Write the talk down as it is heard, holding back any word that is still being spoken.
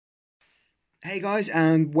Hey guys,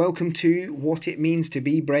 and welcome to What It Means to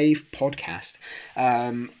Be Brave podcast.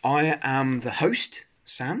 I am the host,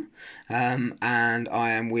 Sam, and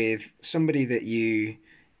I am with somebody that you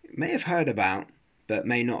may have heard about, but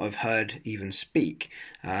may not have heard even speak.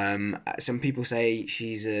 Some people say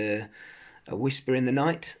she's a whisper in the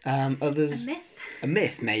night. Others, A myth? a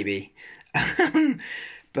myth, maybe.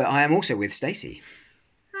 But I am also with Stacey.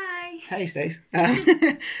 Hi. Hey, Stace.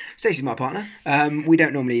 Stacey's my partner. We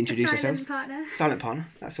don't normally introduce ourselves. Partner. Silent partner.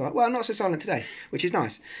 That's all right. Well, not so silent today, which is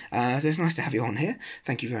nice. So it's nice to have you on here.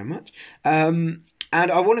 Thank you very much. And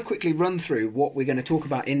I want to quickly run through what we're going to talk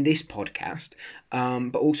about in this podcast,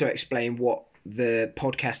 but also explain what the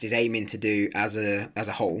podcast is aiming to do as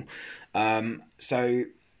a whole. So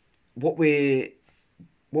what we're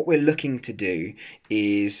looking to do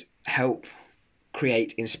is help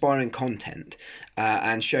create inspiring content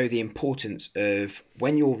and show the importance of,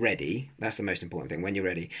 when you're ready, that's the most important thing, when you're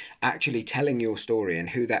ready, actually telling your story and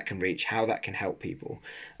who that can reach, how that can help people,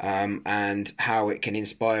 and how it can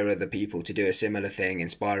inspire other people to do a similar thing,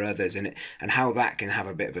 inspire others, and how that can have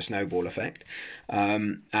a bit of a snowball effect.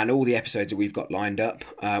 And all the episodes that we've got lined up,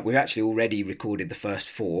 we've actually already recorded the first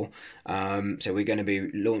 4, so we're going to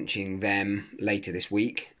be launching them later this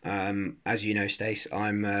week. As you know, Stace,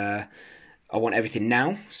 I want everything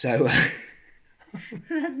now, so...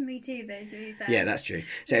 That's me too, though, to be fair. Yeah, that's true.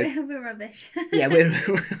 So we're rubbish. yeah, we're...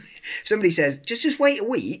 Somebody says, just wait a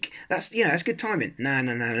week. That's good timing. No.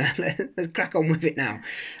 Let's crack on with it now.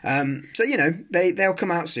 So, they'll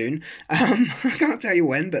come out soon. I can't tell you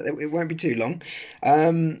when, but it won't be too long.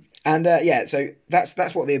 So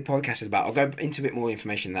that's what the podcast is about. I'll go into a bit more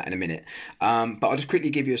information on that in a minute. But I'll just quickly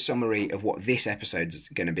give you a summary of what this episode is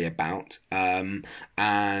going to be about, and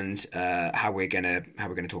how we're going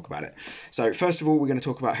to talk about it. So first of all, we're going to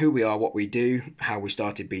talk about who we are, what we do, how we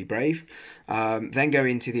started Be Brave. Then go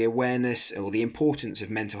into the awareness or the importance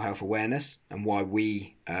of mental health awareness and why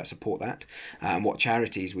we support that, and what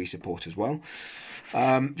charities we support as well.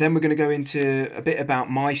 Then we're going to go into a bit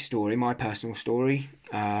about my story, my personal story,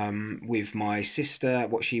 with my sister,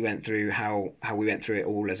 what she went through, how we went through it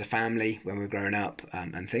all as a family when we were growing up,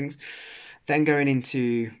 and things. Then going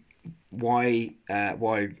into why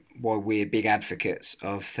we're big advocates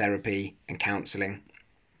of therapy and counselling.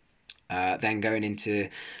 Then going into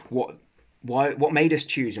what made us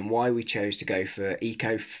choose and why we chose to go for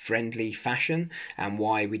eco-friendly fashion, and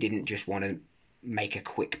why we didn't just want to make a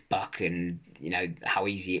quick buck, and how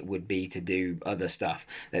easy it would be to do other stuff.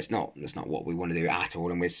 That's not what we want to do at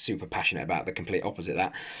all, and we're super passionate about the complete opposite of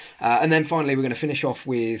that. And then finally, we're going to finish off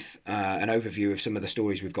with an overview of some of the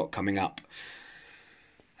stories we've got coming up.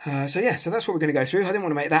 So that's what we're going to go through. I didn't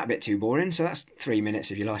want to make that a bit too boring, so that's 3 minutes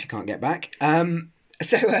of your life you can't get back.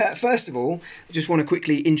 So first of all, I just want to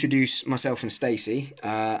quickly introduce myself and Stacey,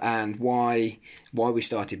 and why we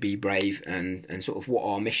started Be Brave, and sort of what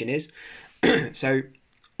our mission is. So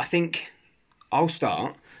I think I'll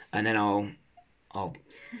start, and then I'll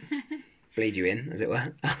bleed you in, as it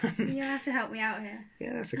were. You'll have to help me out here.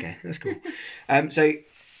 Yeah, that's okay. That's cool. So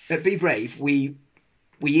at Be Brave, we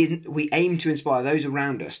aim to inspire those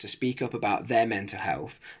around us to speak up about their mental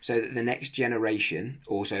health, so that the next generation,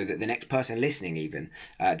 or so that the next person listening even,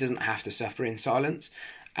 doesn't have to suffer in silence.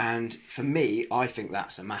 And for me, I think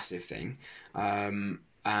that's a massive thing. And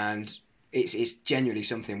it's genuinely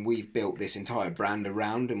something we've built this entire brand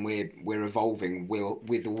around, and we're evolving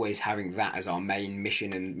with always having that as our main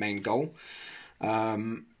mission and main goal.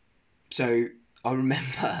 So I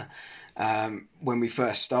remember when we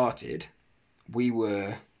first started, we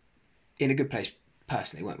were in a good place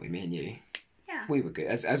personally, weren't we? Me and you. Yeah. We were good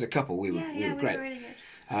as a couple. We were great. We were really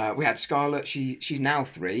good. We had Scarlett. She's now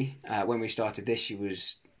 3. When we started this, she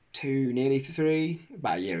was 2, nearly 3,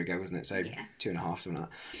 about a year ago, wasn't it? So Yeah. 2.5, something like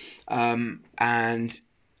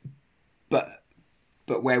that.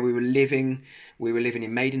 But where we were living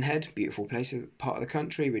in Maidenhead, beautiful place, part of the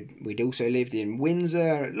country. We'd also lived in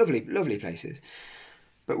Windsor, lovely places.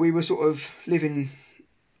 But we were sort of living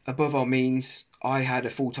above our means. I had a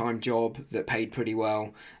full-time job that paid pretty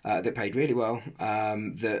well, that paid really well,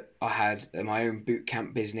 that I had my own boot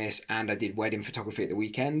camp business, and I did wedding photography at the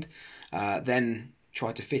weekend. Then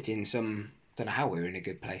tried to fit in some... Don't know how we were in a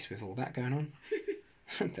good place with all that going on.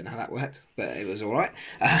 I don't know how that worked, but it was all right.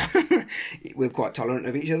 We're quite tolerant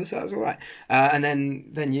of each other, so that was all right. And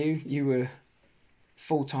then you were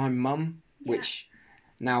full-time mum, which...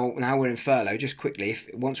 Now we're in furlough. Just quickly,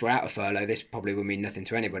 once we're out of furlough, this probably will mean nothing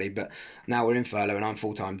to anybody, but now we're in furlough and I'm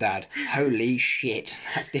full-time dad. Holy shit,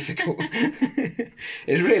 that's difficult.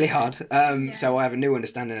 It's really hard. So I have a new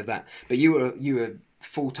understanding of that. But you were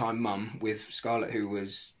full-time mum with Scarlett, who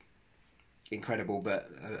was incredible, but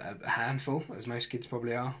a handful, as most kids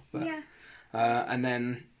probably are. But, Yeah. And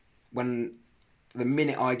then when the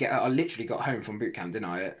minute I literally got home from boot camp, didn't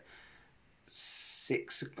I? At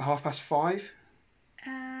 5:30.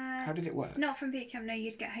 How did it work? Not from boot camp. No,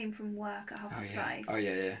 you'd get home from work at 5:30. Oh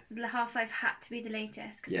yeah. The 5:30 had to be the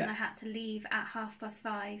latest because Yeah. then I had to leave at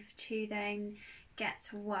 5:30 to then get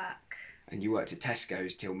to work. And you worked at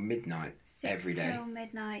Tesco's till midnight 6 every day. till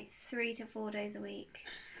midnight, 3 to 4 days a week,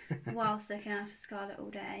 whilst looking after Scarlett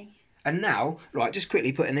all day. And now, right, just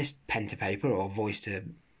quickly putting this pen to paper or voice to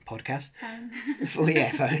podcast.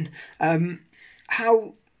 Phone.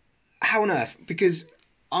 How on earth? Because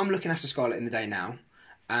I'm looking after Scarlett in the day now,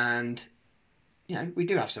 and you know we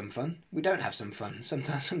do have some fun. We don't have some fun.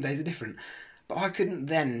 Sometimes some days are different. But I couldn't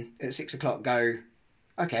then at 6 o'clock go,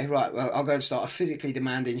 okay, right, well I'll go and start a physically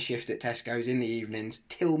demanding shift at Tesco's in the evenings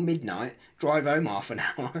till midnight, drive home half an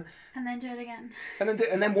hour, And then do it again.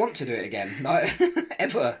 and then want to do it again, like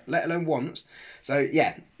ever, let alone once. So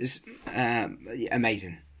yeah, it's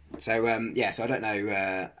amazing. So so I don't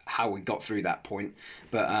know how we got through that point,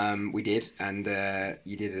 but we did, and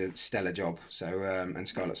you did a stellar job. So and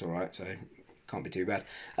Scarlett's all right, so can't be too bad.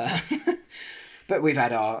 But we've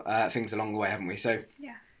had our things along the way, haven't we? So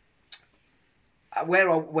Yeah. Where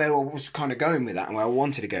I was kind of going with that, and where I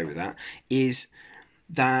wanted to go with that, is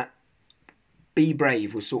that Be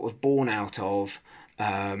Brave was sort of born out of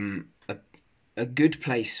a good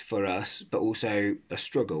place for us, but also a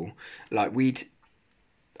struggle. Like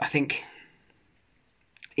I think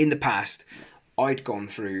in the past, I'd gone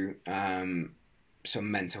through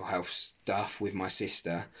some mental health stuff with my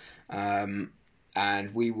sister, and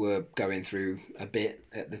we were going through a bit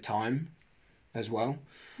at the time as well.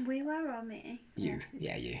 We were, or me? You.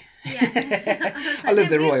 Yeah. I love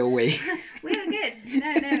the royal we. We were good.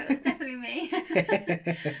 No, it was definitely me.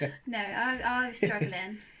 No, I was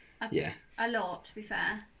struggling. A lot, to be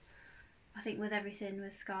fair. I think with everything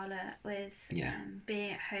with Scarlett, with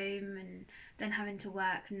being at home and then having to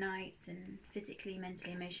work nights and physically,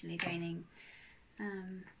 mentally, emotionally draining.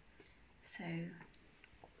 So.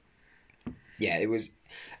 Yeah, it was,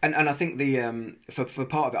 and I think the for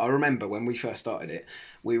part of it, I remember when we first started it,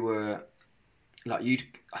 we were like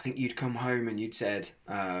I think you'd come home and you'd said,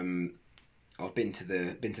 I've been to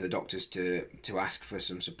the doctors to ask for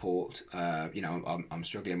some support. I'm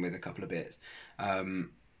struggling with a couple of bits,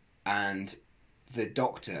 and the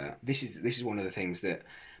doctor. This is one of the things that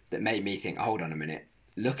made me think, hold on a minute.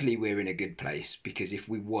 Luckily, we're in a good place, because if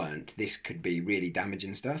we weren't, this could be really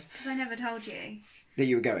damaging stuff. Because I never told you that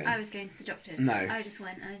you were going. I was going to the doctors. No, I just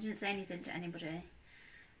went and I didn't say anything to anybody.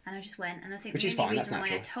 And I just went, and I think which the only reason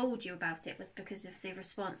why I told you about it was because of the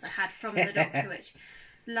response I had from the doctor, which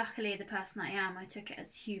luckily the person I am, I took it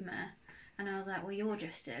as humour, and I was like, well, you're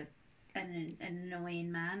just an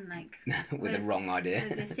annoying man, like with a wrong idea,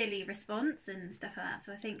 with a silly response and stuff like that.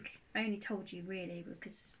 So I think I only told you really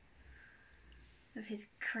because of his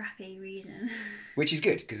crappy reason. Which is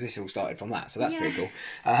good, because this all started from that, so that's pretty cool.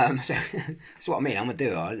 So that's what I mean. I'm a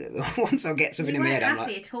doer. Once I get something in my head, I'm like,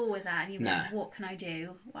 happy at all with that, and you're like, what can I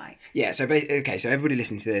do? Like, yeah. So so everybody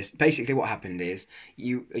listening to this, basically what happened is are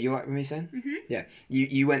you all right with me saying? Mm-hmm. Yeah,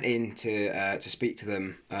 you went in to speak to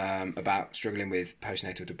them about struggling with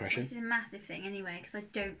postnatal depression. Which is a massive thing anyway, because I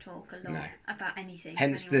don't talk a lot about anything.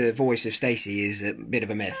 Hence the voice of Stacey is a bit of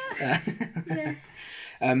a myth. Yeah.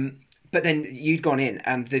 But then you'd gone in,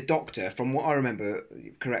 and the doctor, from what I remember,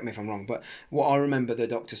 correct me if I'm wrong, but what I remember the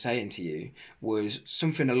doctor saying to you was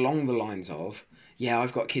something along the lines of, yeah,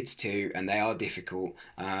 I've got kids too, and they are difficult,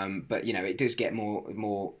 but it does get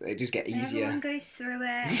it does get easier. Everyone goes through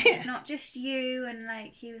it. It's not just you, and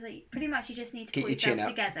like he was like, pretty much you just need to pull yourself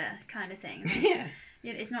together, kind of thing. Yeah.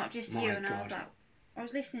 It's not just you, and I was like, I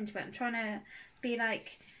was listening to it and trying to be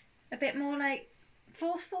like a bit more like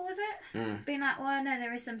forceful with it, being like, well, no,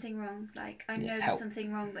 there is something wrong, like I know there's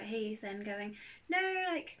something wrong, but he's then going, no,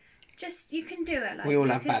 like just you can do it, like we all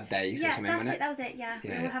have bad days. Yeah, that was it. Yeah,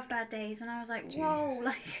 we all have bad days. And I was like, Jesus. whoa,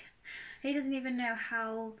 like he doesn't even know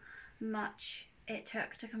how much it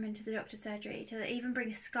took to come into the doctor's surgery, to even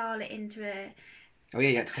bring Scarlett into a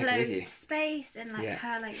you had to take her with you. Closed space, and like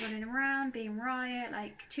her like running around being Riot,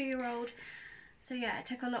 like 2-year-old. So yeah, it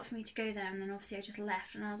took a lot for me to go there, and then obviously I just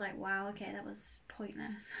left, and I was like, wow, okay, that was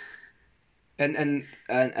pointless. And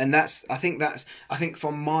that's I think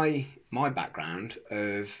from my background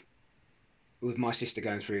of with my sister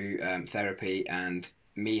going through therapy, and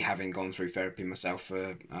me having gone through therapy myself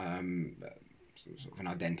for sort of an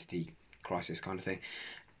identity crisis kind of thing,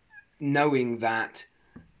 knowing that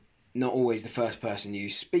not always the first person you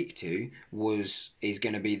speak to is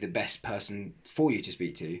going to be the best person for you to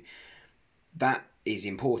speak to, that is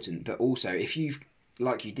important, but also if you've,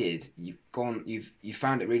 like you did, you've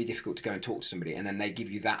found it really difficult to go and talk to somebody, and then they give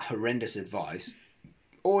you that horrendous advice,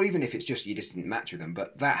 or even if it's just you just didn't match with them,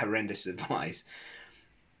 but that horrendous advice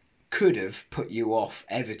could have put you off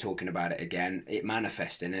ever talking about it again, it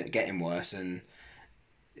manifesting, it getting worse, and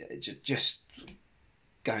just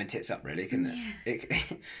going tits up, really, couldn't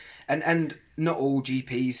it? And not all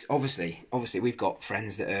GPs, obviously we've got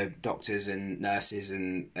friends that are doctors and nurses,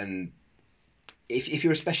 and if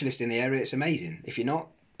you're a specialist in the area, it's amazing. If you're not,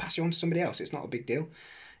 pass you on to somebody else. It's not a big deal.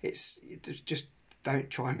 It's just don't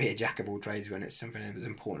try and be a jack of all trades when it's something as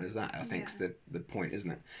important as that. I think's the point,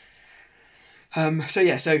 isn't it?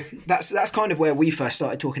 So that's kind of where we first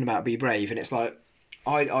started talking about Be Brave, and it's like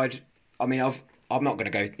I'm not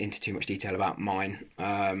going to go into too much detail about mine.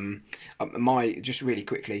 Just really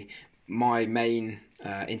quickly, my main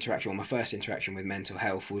interaction, or my first interaction with mental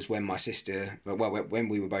health, was when my sister, when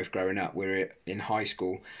we were both growing up. We were in high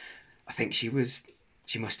school. I think she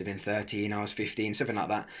must have been 13, I was 15, something like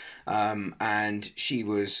that. And she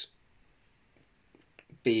was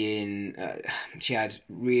she had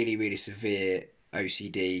really, really severe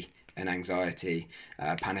OCD and anxiety,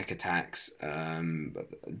 panic attacks,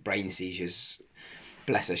 brain seizures.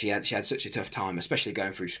 Bless her, she had such a tough time, especially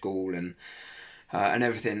going through school and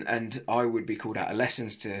everything. And I would be called out of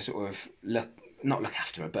lessons to sort of not look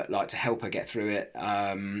after her, but like to help her get through it,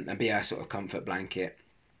 and be her sort of comfort blanket.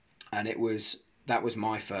 And that was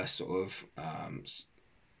my first sort of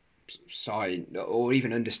side or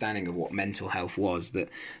even understanding of what mental health was. That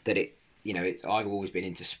it, I've always been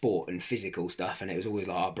into sport and physical stuff, and it was always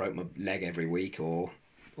like I broke my leg every week or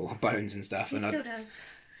bones and stuff. He still does.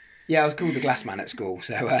 Yeah, I was called the glass man at school,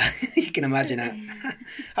 so you can imagine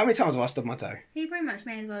how many times have I stubbed my toe? He pretty much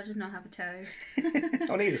may as well just not have a toe.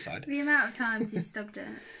 On either side. The amount of times he's stubbed it.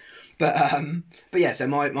 But yeah, so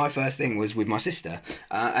my first thing was with my sister,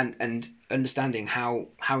 and understanding how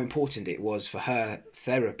important it was for her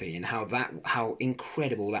therapy, and how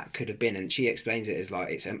incredible that could have been. And she explains it as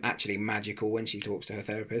like it's actually magical when she talks to her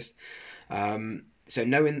therapist. So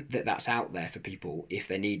knowing that that's out there for people if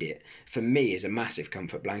they need it, for me, is a massive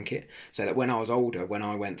comfort blanket. So that when I was older, when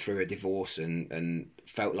I went through a divorce and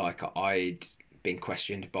felt like I'd been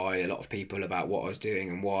questioned by a lot of people about what I was doing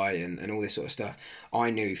and why and all this sort of stuff,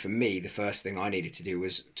 I knew for me the first thing I needed to do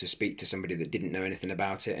was to speak to somebody that didn't know anything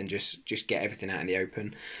about it and just get everything out in the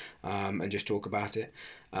open, and just talk about it.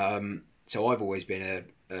 So I've always been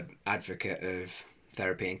a advocate of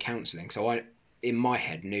therapy and counselling. So I, in my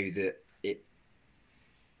head, knew that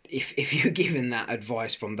if you're given that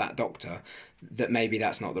advice from that doctor, that maybe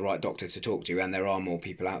that's not the right doctor to talk to, and there are more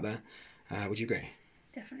people out there. Would you agree?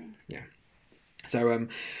 Definitely. Yeah. So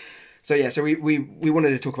we wanted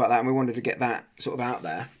to talk about that, and we wanted to get that sort of out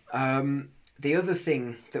there. The other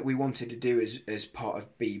thing that we wanted to do as part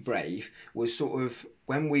of Be Brave was sort of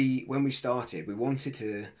when we started, we wanted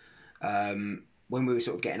to, when we were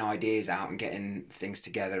sort of getting ideas out and getting things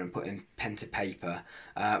together and putting pen to paper,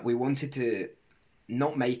 we wanted to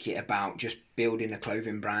not make it about just building a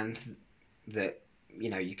clothing brand that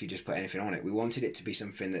you could just put anything on it. We wanted it to be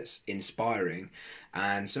something that's inspiring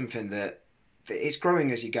and something that it's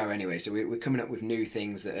growing as you go anyway. So we're coming up with new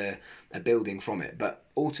things that are building from it. But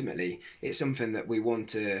ultimately, it's something that we want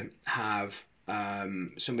to have.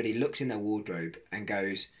 Somebody looks in their wardrobe and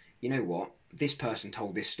goes, you know what? This person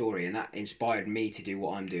told this story, and that inspired me to do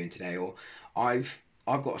what I'm doing today. Or I've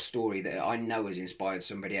got a story that I know has inspired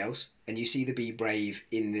somebody else. And you see the Be Brave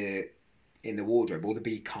in the wardrobe, or the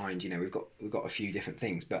Be Kind. We've got a few different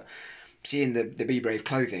things, but seeing the Be Brave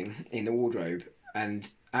clothing in the wardrobe, and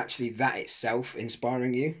actually that itself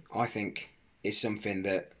inspiring you, I think is something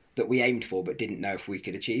that we aimed for but didn't know if we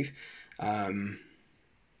could achieve. And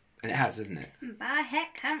it has, hasn't it? By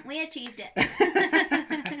heck, haven't we achieved it?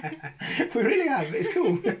 We really have. It's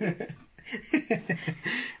cool.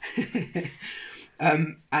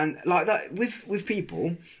 And like that with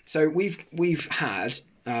people. So we've had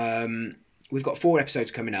we've got 4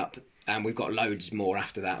 episodes coming up, and we've got loads more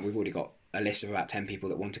after that. We've already got a list of about 10 people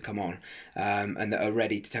that want to come on, and that are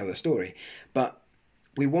ready to tell their story. But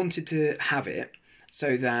we wanted to have it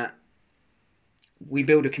so that we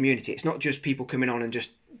build a community. It's not just people coming on and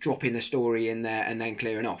just dropping the story in there and then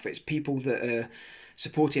clearing off. It's people that are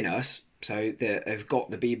supporting us, so that have got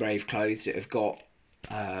the Be Brave clothes, that have got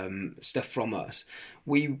stuff from us.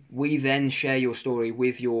 We then share your story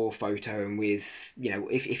with your photo, and with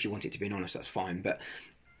if you want it to be anonymous, that's fine, but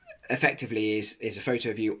effectively is a photo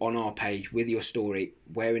of you on our page with your story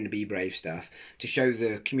wearing the Be Brave stuff, to show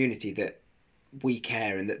the community that we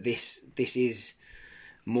care and that this is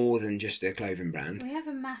more than just a clothing brand. We have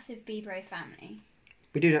a massive Be Brave family.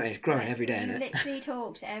 We do, don't we? It's growing every day, isn't it? Literally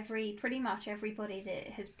talk to pretty much everybody that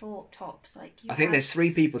has bought tops. Like I think there's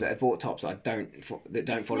 3 people that have bought tops that don't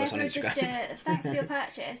follow us on Instagram. Just thanks for your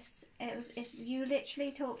purchase. It's you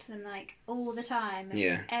literally talk to them like all the time.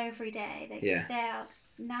 And every day. They're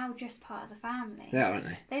now just part of the family. They are, aren't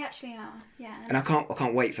they? They actually are. Yeah. And I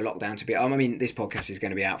can't wait for lockdown to be. I mean, this podcast is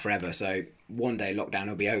going to be out forever, so one day lockdown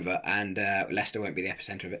will be over, and Leicester won't be the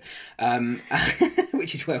epicentre of it,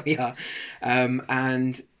 which is where we are,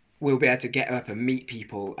 and we'll be able to get up and meet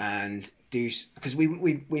people and do, because we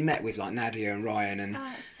met with like Nadia and Ryan, and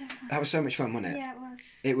that was so much fun, wasn't it? Yeah, it was.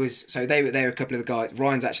 It was. So they were a couple of the guys.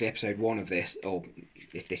 Ryan's actually episode 1 of this, or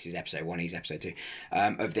if this is episode 1, he's episode 2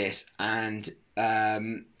 of this, and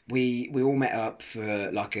we all met up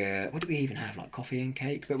for like what did we even have, like coffee and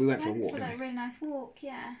cake? But we went for a walk. For like a really nice walk,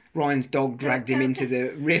 yeah. Ryan's dog dragged him into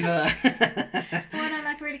the river. Went on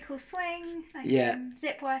like a really cool swing, like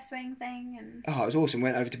zip wire swing thing, and it was awesome.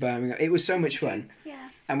 Went over to Birmingham. It was so much fun. Yeah.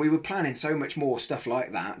 And we were planning so much more stuff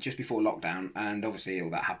like that just before lockdown, and obviously all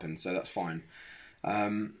that happened, so that's fine.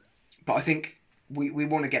 But I think we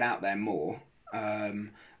want to get out there more.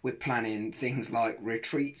 We're planning things like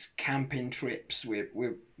retreats, camping trips. We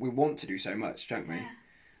want to do so much, don't we?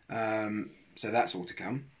 Yeah. So that's all to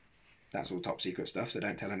come. That's all top secret stuff, so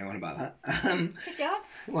don't tell anyone about that. Good job.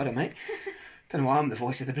 Well done, mate. Don't know why I'm the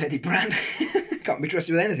voice of the bloody brand. Can't be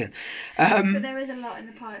trusted with anything. But there is a lot in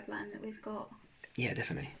the pipeline that we've got. Yeah,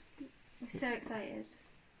 definitely. We're so excited.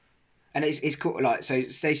 And it's cool. Like, so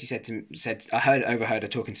Stacey said I overheard her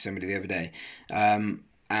talking to somebody the other day,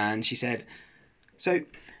 and she said, so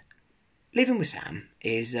living with Sam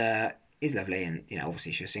is lovely, and you know,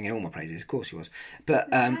 obviously she was singing all my praises. Of course she was, but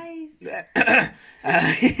but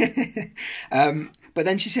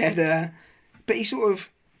then she said, but he sort of,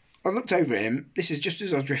 I looked over at him. This is just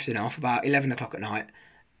as I was drifting off, about 11 o'clock at night.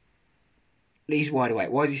 Lee's wide awake.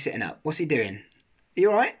 Why is he sitting up? What's he doing? Are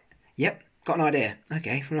you all right? Yep. Got an idea.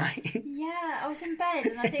 Okay, right. Yeah, I was in bed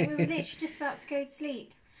and I think we were literally just about to go to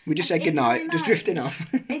sleep. We just said goodnight, just drifting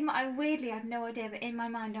off. Weirdly, I had no idea, but in my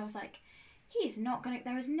mind I was like, he is not going to,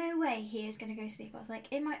 there is no way he is going to go to sleep. I was like,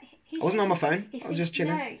 I wasn't on my phone. I was just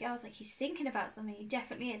chilling. No, I was like, he's thinking about something. He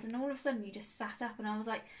definitely is. And all of a sudden you just sat up and I was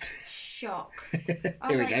like, shock.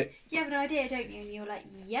 I was go. You have an idea, don't you? And you're like,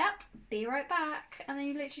 yep, be right back. And then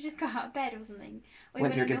you literally just got out of bed or something. Or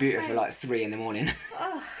went to the computer for like 3 in the morning.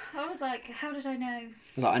 Oh, I was like, how did I know? I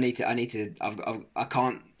was like, I need to, I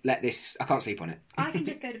can't let this, I can't sleep on it. I can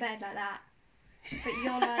just go to bed like that. But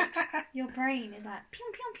you're like, your brain is like, pew,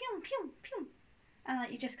 pew, pew, pew, pew. And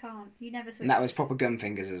like, you just can't. You never switch. And that was proper gun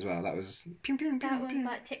fingers as well. That was pew, pew, pew, that pew. was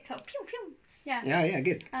like TikTok, pew, pew. Yeah. Yeah,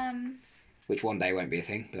 good. Which one day won't be a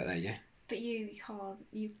thing, but there you go. But you can't.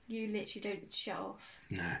 You literally don't shut off.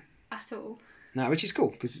 No. At all. No, which is cool,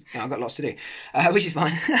 because I've got lots to do, which is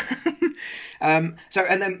fine. So,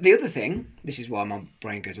 and then the other thing, this is why my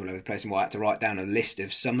brain goes all over the place and why I had to write down a list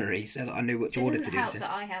of summaries so that I knew which order to do. It doesn't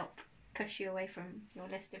help that I help push you away from your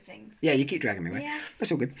list of things. Yeah, you keep dragging me away. Yeah.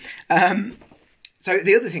 That's all good. So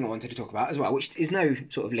the other thing I wanted to talk about as well, which is no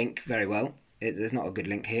sort of link very well, there's not a good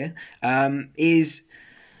link here, is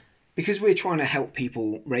because we're trying to help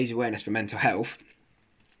people raise awareness for mental health.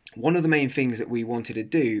 One of the main things that we wanted to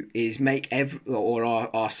do is make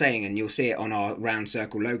our saying, and you'll see it on our round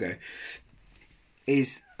circle logo,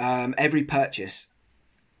 is every purchase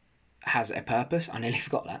has a purpose. I nearly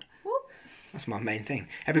forgot that. That's my main thing.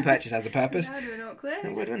 Every purchase has a purpose. That would not clear.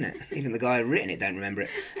 That would, wouldn't it? Even the guy who written it don't remember it.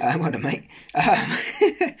 Well done, mate.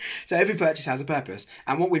 So every purchase has a purpose.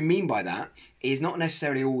 And what we mean by that is not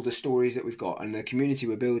necessarily all the stories that we've got and the community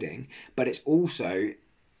we're building, but it's also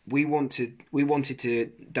we wanted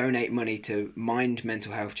to donate money to Mind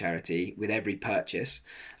Mental Health Charity with every purchase,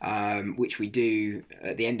 which we do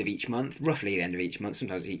at the end of each month, roughly the end of each month,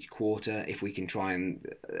 sometimes each quarter, if we can try and...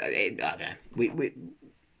 I don't know.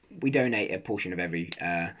 We donate a portion of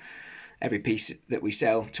every piece that we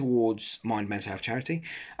sell towards Mind Mental Health Charity,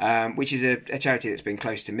 which is a charity that's been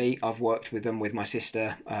close to me. I've worked with them with my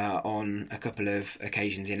sister on a couple of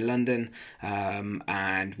occasions in London,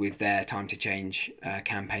 and with their Time to Change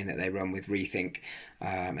campaign that they run with Rethink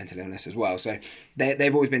Mental Illness as well. So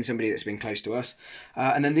they've always been somebody that's been close to us.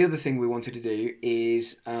 And then the other thing we wanted to do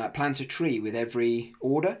is plant a tree with every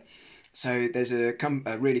order. So there's a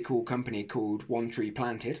really cool company called One Tree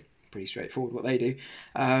Planted. Pretty straightforward what they do.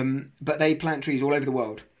 But they plant trees all over the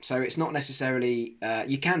world. So it's not necessarily...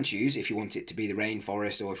 you can choose if you want it to be the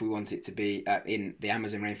rainforest, or if we want it to be in the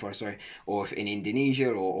Amazon rainforest, or if in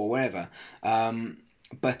Indonesia or wherever.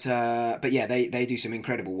 But yeah, they do some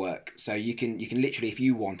incredible work. So you can literally, if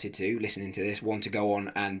you wanted to, listening to this, want to go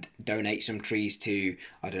on and donate some trees to,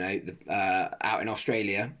 I don't know, out in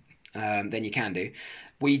Australia, then you can do.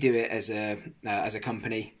 We do it as a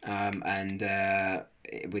company, and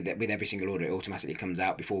with every single order, it automatically comes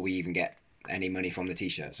out before we even get any money from the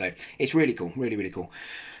t-shirt. So it's really cool, really really cool.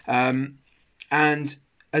 And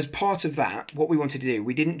as part of that, what we wanted to do,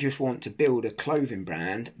 we didn't just want to build a clothing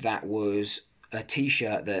brand that was a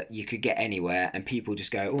t-shirt that you could get anywhere and people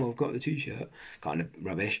just go, oh, I've got the t-shirt, kind of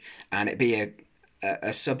rubbish, and it'd be a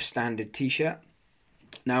substandard t-shirt.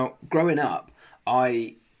 Now, growing up,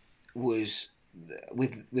 I was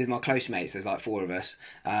with my close mates. There's like 4 of us.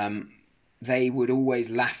 They would always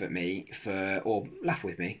laugh at me or laugh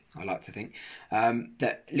with me, I like to think,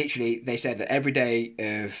 that literally they said that every day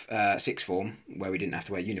of sixth form, where we didn't have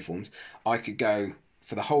to wear uniforms, I could go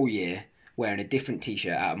for the whole year wearing a different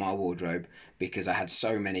t-shirt out of my wardrobe because I had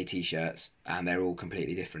so many t-shirts and they're all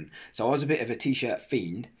completely different. So I was a bit of a t-shirt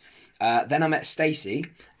fiend. Then I met Stacey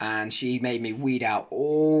and she made me weed out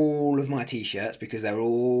all of my t-shirts because they were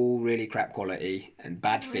all really crap quality and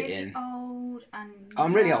bad fitting. Old and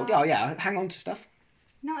I'm really old. Oh yeah, hang on to stuff.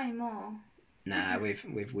 Not anymore. Nah,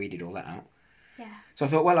 we've weeded all that out. Yeah. So I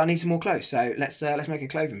thought, well, I need some more clothes. So let's make a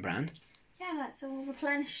clothing brand. Yeah, let's all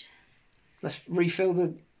replenish. Let's refill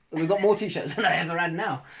the. We've got more t-shirts than I ever had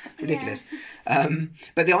now. Ridiculous. Yeah.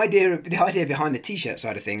 But the idea behind the t-shirt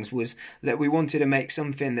side of things was that we wanted to make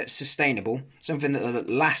something that's sustainable, something that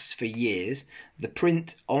lasts for years. The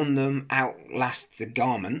print on them outlasts the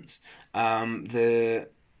garments. The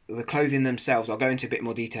clothing themselves, I'll go into a bit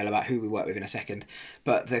more detail about who we work with in a second,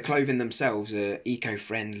 but the clothing themselves are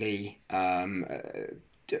eco-friendly,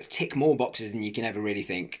 tick more boxes than you can ever really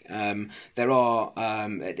think.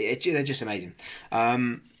 They're just amazing.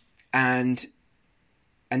 And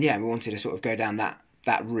yeah, we wanted to sort of go down that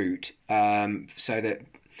route, so that,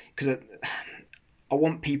 because I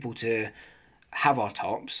want people to have our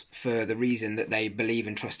tops for the reason that they believe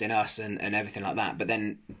and trust in us and everything like that, but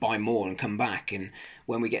then buy more and come back. And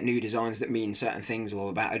when we get new designs that mean certain things, or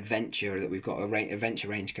about adventure, that we've got adventure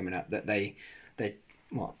range coming up, that they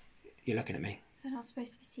what? You're looking at me. Is that not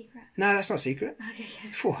supposed to be secret? No, that's not secret. Okay,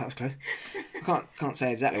 good. Phew, that was close. I can't say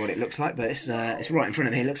exactly what it looks like, but it's right in front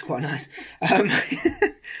of me. It looks quite nice.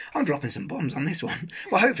 I'm dropping some bombs on this one.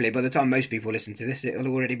 Well, hopefully by the time most people listen to this, it'll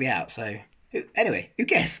already be out. So anyway, who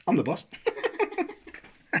cares? I'm the boss.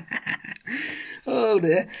 Oh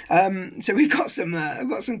dear. So we've got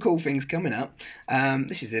some cool things coming up.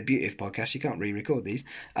 This is the beauty of podcasts. You can't re-record these,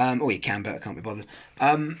 or you can, but I can't be bothered.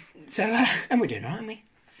 And we're doing all right, aren't we?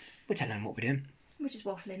 We're telling them what we're doing. We're just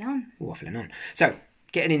waffling on. We're waffling on. So,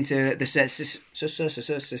 getting into the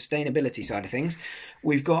sustainability side of things,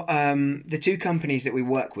 we've got the 2 companies that we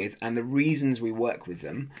work with and the reasons we work with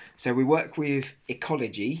them. So we work with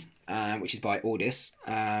Ecology, which is by Audis,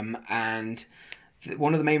 and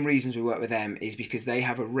one of the main reasons we work with them is because they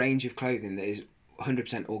have a range of clothing that is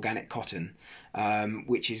 100% organic cotton,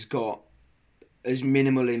 which has got as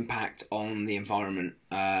minimal impact on the environment,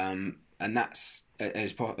 and that's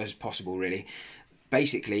as possible, really.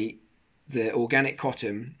 Basically, the organic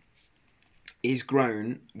cotton is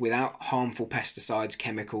grown without harmful pesticides,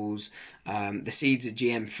 chemicals. The seeds are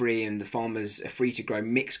GM free, and the farmers are free to grow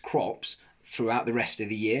mixed crops throughout the rest of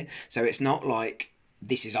the year. So it's not like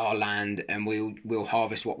this is our land and we'll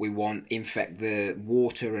harvest what we want, infect the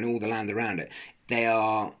water and all the land around it. They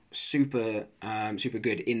are super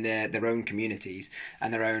good in their own communities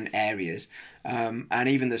and their own areas, and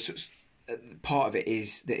even the part of it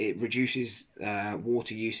is that it reduces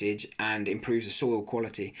water usage and improves the soil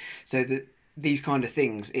quality. So that these kind of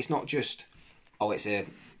things, it's not just, it's a,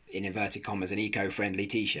 in inverted commas, an eco-friendly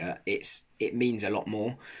t-shirt. It means a lot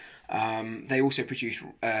more. They also produce,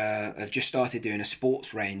 have just started doing a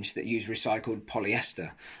sports range that use recycled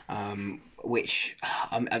polyester, which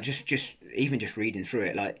I'm just reading through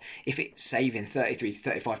it, like if it's saving 33 to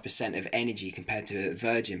 35% of energy compared to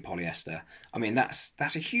virgin polyester, I mean that's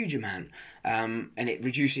a huge amount, and it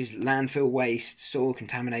reduces landfill waste, soil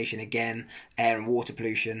contamination, again, air and water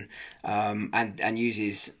pollution, and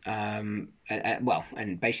uses and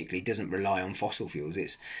basically doesn't rely on fossil fuels.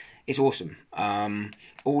 It's awesome.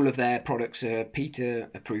 All of their products are PETA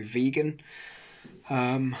approved vegan.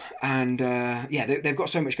 They've got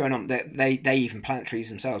so much going on. They even plant trees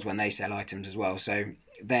themselves when they sell items as well. So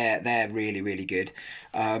they're really, really good.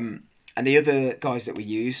 And the other guys that we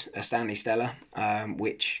use are Stanley Stella,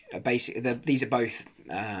 which are basically, these are both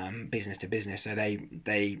business to business. So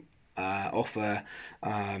they offer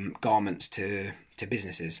garments to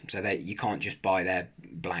businesses. So you can't just buy their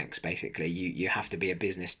blanks. Basically, you have to be a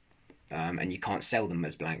business and you can't sell them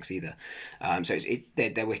as blanks either. So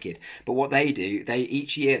they're wicked. But what they do, they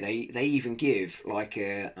each year they even give like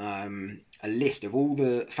a list of all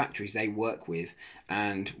the factories they work with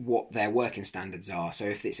and what their working standards are. So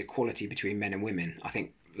if it's equality between men and women, I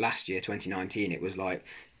think last year 2019 it was like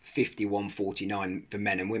 51-49 for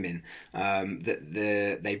men and women.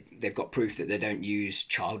 They've got proof that they don't use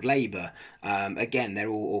child labour. Again, they're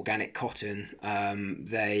all organic cotton.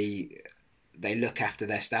 They look after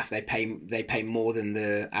their staff. They pay more than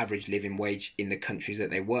the average living wage in the countries that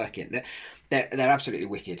they work in. They're absolutely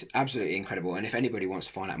wicked, absolutely incredible. And if anybody wants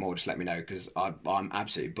to find out more, just let me know, because I'm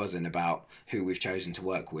absolutely buzzing about who we've chosen to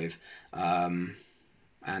work with.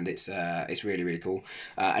 And it's really, really cool.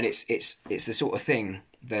 And it's the sort of thing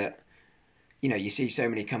that, you know, you see so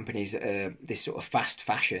many companies that are this sort of fast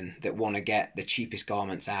fashion that want to get the cheapest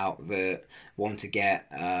garments out, that want to get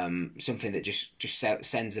something that just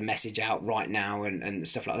sends a message out right now and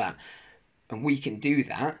stuff like that. And we can do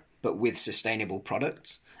that, but with sustainable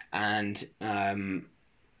products. And I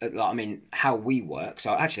mean, how we work.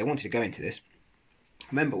 So actually, I wanted to go into this.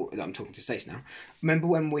 Remember, I'm talking to Stace now. Remember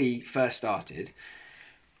when we first started,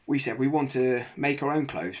 we said we want to make our own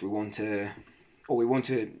clothes. We want to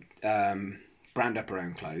brand up our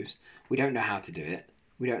own clothes. We don't know how to do it.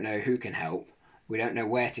 We don't know who can help. We don't know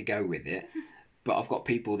where to go with it. But I've got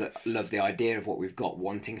people that love the idea of what we've got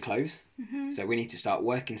wanting clothes. Mm-hmm. So we need to start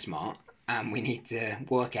working smart, and we need to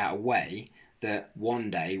work out a way that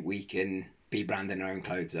one day we can be branding our own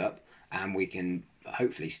clothes up, and we can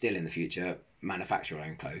hopefully still in the future manufacture our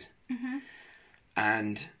own clothes. Mm-hmm.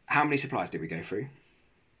 And how many suppliers did we go through?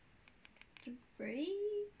 3,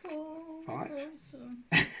 4, 5.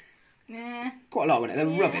 Yeah. Quite a lot, weren't they? They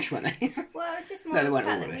were rubbish, weren't they? Well, it's just more the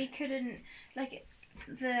fact that we couldn't, like,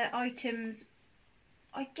 the items,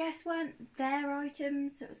 I guess, weren't their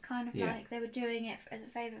items. So it was kind of like they were doing it as a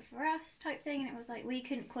favour for us type thing, and it was like we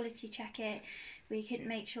couldn't quality check it. We couldn't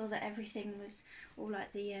make sure that everything was all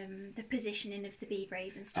like the positioning of the Be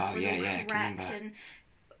Brave and stuff was all correct, and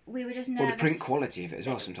we were just nervous. Well, the print quality of it as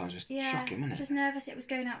well sometimes was shocking, wasn't it? Just nervous. It was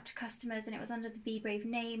going out to customers, and it was under the Be Brave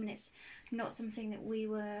name, and it's not something that we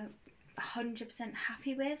were 100%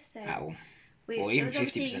 happy with. So at all. Or even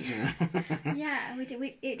 50%. Yeah,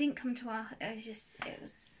 it didn't come to our. It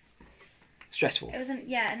was stressful. It wasn't.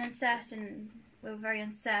 Yeah, and uncertain. We were very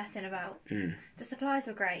uncertain about. The supplies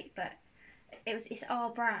were great, but it's our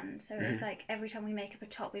brand, so it was like every time we make up a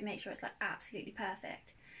top, we make sure it's like absolutely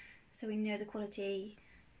perfect, so we know the quality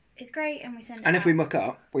is great, and we send it and out. If we muck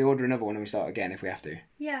up, we order another one and we start again if we have to.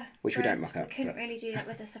 Yeah, which we don't muck up. We couldn't really do that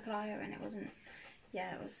with a supplier, and it wasn't.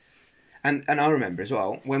 Yeah, it was. And I remember as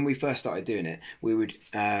well, when we first started doing it, we would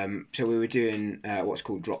we were doing what's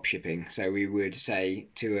called drop shipping. So we would say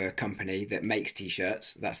to a company that makes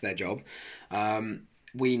T-shirts, that's their job,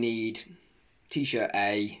 we need T-shirt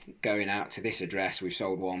A going out to this address. We've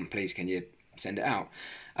sold one. Please, can you send it out?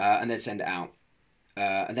 And they'd send it out.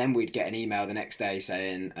 And then we'd get an email the next day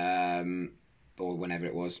saying, or whenever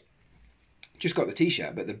it was, just got the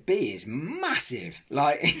T-shirt, but the B is massive.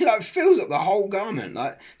 Like it fills up the whole garment.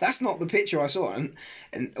 Like that's not the picture I saw,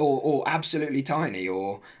 or absolutely tiny,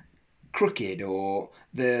 or crooked, or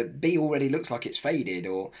the B already looks like it's faded,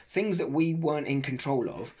 or things that we weren't in control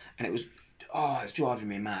of, and it's driving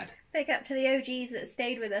me mad. Big up to the OGs that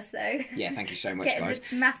stayed with us, though. Yeah, thank you so much, guys.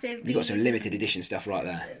 Massive. You've got some limited edition stuff right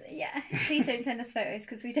there. Yeah, please don't send us photos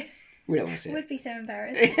because we don't. We don't want to see it. Would be so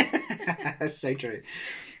embarrassed. That's so true.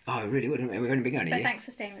 Oh, I really wouldn't. We've only been going a year. Thanks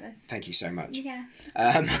for staying with us. Thank you so much. Yeah.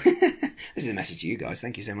 This is a message to you guys.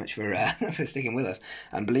 Thank you so much for sticking with us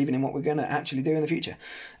and believing in what we're going to actually do in the future,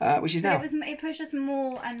 which is now. It pushed us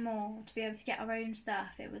more and more to be able to get our own stuff.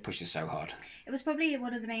 It was pushed us so hard. It was probably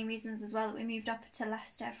one of the main reasons as well that we moved up to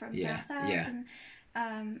Leicester from down south. Yeah.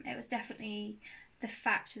 And it was definitely the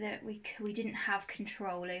fact that we didn't have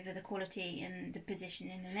control over the quality and the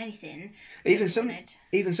positioning and anything.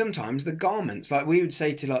 Even sometimes the garments, like we would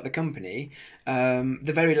say to like the company,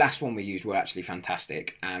 the very last one we used were actually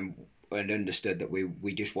fantastic, and understood that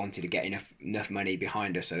we just wanted to get enough money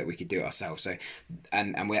behind us so that we could do it ourselves. So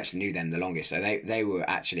and we actually knew them the longest, so they were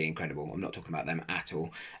actually incredible. I'm not talking about them at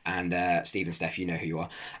all. And Steve and Steph, you know who you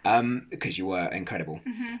are, because you were incredible.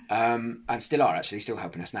 And still are, actually still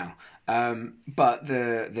helping us now. But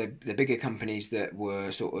the bigger companies that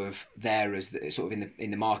were sort of there as sort of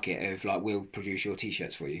in the market of like, we'll produce your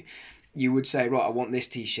T-shirts for you, you would say, right, I want this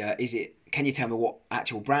T-shirt. Can you tell me what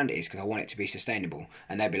actual brand it is? Because I want it to be sustainable.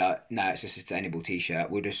 And they'd be like, no, it's a sustainable T-shirt.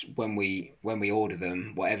 We'll just, when we order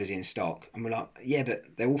them, whatever's in stock. And we're like, yeah, but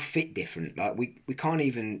they all fit different. Like we can't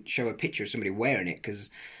even show a picture of somebody wearing it because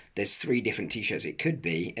there's 3 different t-shirts it could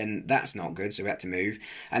be, and that's not good, so we had to move.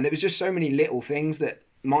 And there was just so many little things that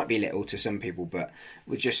might be little to some people, but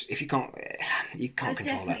we just, if you can't control that. There's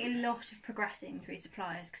definitely a lot of progressing through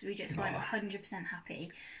suppliers because we just weren't 100%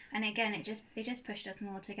 happy. And again, it just pushed us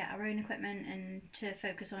more to get our own equipment and to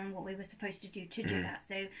focus on what we were supposed to do that.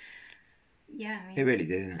 So yeah, I mean, it really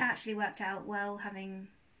did. It actually worked out well having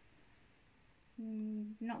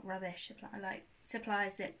not rubbish, like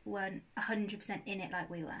suppliers that weren't 100% in it like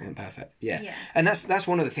we were. Weren't perfect. Yeah. And that's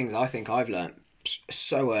one of the things I think I've learnt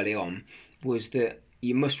so early on, was that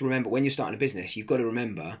you must remember, when you're starting a business, you've got to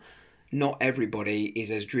remember not everybody is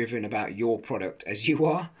as driven about your product as you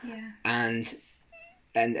are. Yeah.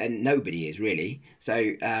 And nobody is really. So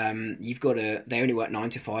you've got to, they only work 9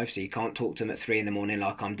 to 5, so you can't talk to them at 3 in the morning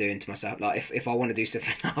like I'm doing to myself. Like if I want to do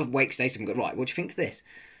something, I'll wake Stacey and go, right, what do you think of this?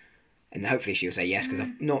 And hopefully she'll say yes, because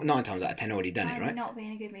I've not 9 times out of 10 already done it, right? Not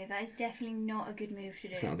being a good move. That is definitely not a good move to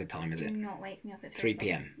do. It's not a good time, is it? Do not wake me up at 3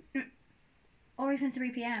 p.m. Or even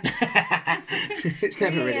 3 p.m. It's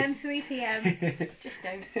never 3 really. a.m., 3 p.m. Just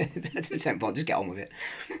don't. Don't bother, just get on with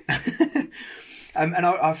it. And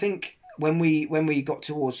I think when we got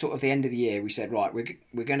towards sort of the end of the year, we said, right,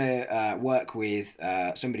 we're going to work with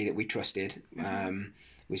somebody that we trusted.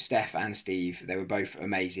 With Steph and Steve. They were both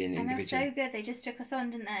amazing individuals. And they're so good. They just took us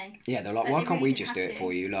on, didn't they? Yeah, they're like, why can't we just do it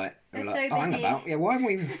for you? Like, they're like, so oh, hang about. Yeah, why haven't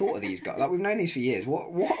we even thought of these guys? Like, we've known these for years.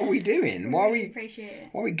 What are we doing? Why are we appreciate it.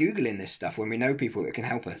 Why are we Googling this stuff when we know people that can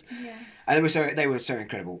help us? Yeah. And they were so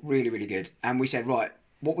incredible, really, really good. And we said, right,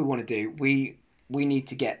 what we want to do, we need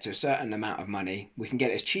to get to a certain amount of money. We can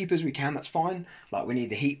get it as cheap as we can, that's fine. Like, we need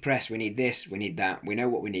the heat press, we need this, we need that. We know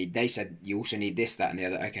what we need. They said, you also need this, that, and the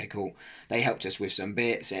other. Okay, cool. They helped us with some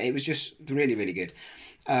bits. It was just really, really good.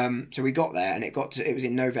 So we got there, and it was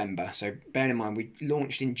in November. So bearing in mind, we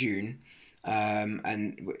launched in June.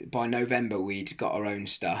 And by November, we'd got our own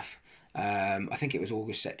stuff. I think it was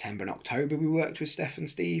August, September, and October we worked with Steph and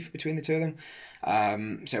Steve, between the two of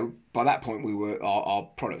them. So by that point our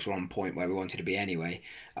products were on point where we wanted to be anyway.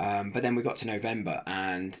 But then we got to November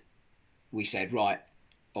and we said, right,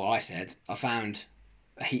 or I said, I found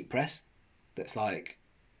a heat press that's like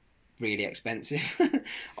really expensive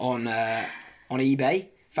on eBay.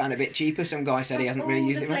 Found it a bit cheaper. Some guy said he hasn't really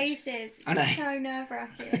used it much. Places. I know. So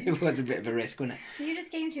nerve-wracking. It was a bit of a risk, wasn't it? You just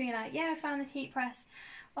came to me like, yeah, I found this heat press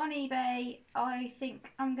on eBay. I think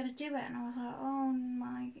I'm going to do it. And I was like, oh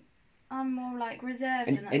my, I'm more like reserved.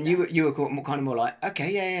 And you were kind of more like,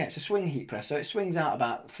 okay, yeah, it's a swing heat press. So it swings out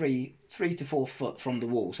about 3 to 4 foot from the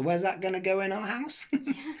wall. So where's that going to go in our house? Yeah.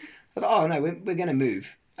 I was like, oh no, we're going to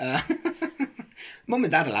move. Mum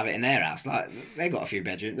and Dad will have it in their house. Like, they got a few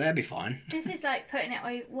bedrooms. They'll be fine. This is like putting it.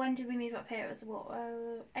 When did we move up here? It was what?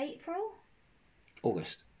 April.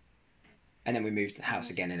 August. And then we moved the house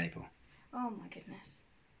again in April. Oh my goodness.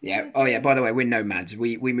 Yeah. Oh yeah. By the way, we're nomads.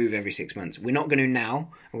 We move every 6 months. We're not going to now,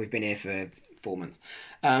 and we've been here for 4 months.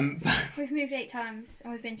 We've moved 8 times,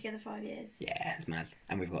 and we've been together 5 years. Yeah, it's mad.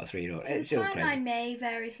 And we've got a 3-year-old. So it's all crazy. Timeline may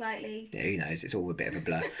vary slightly. Yeah, who knows? It's all a bit of a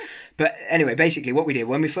blur. But anyway, basically, what we did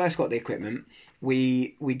when we first got the equipment,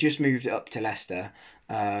 we just moved it up to Leicester.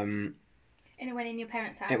 And it went in your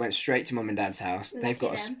parents' house. It went straight to Mum and Dad's house. They've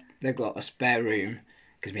got a spare room.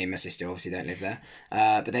 Because me and my sister obviously don't live there.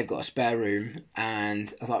 But they've got a spare room.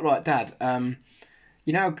 And I was like, right, Dad,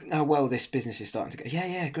 you know how well this business is starting to go?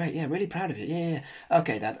 Yeah, great. Yeah, really proud of it. Yeah.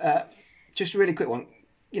 Okay, Dad. Just a really quick one.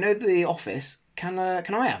 You know the office? Can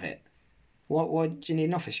I have it? Why do you need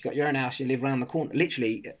an office? You got your own house. You live around the corner.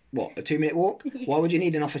 Literally, what, a 2-minute walk? Yeah. Why would you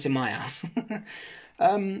need an office in my house?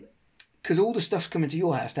 Because all the stuff's coming to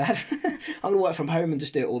your house, Dad. I'm going to work from home and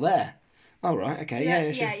just do it all there. Oh, right, okay,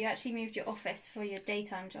 so you actually moved your office for your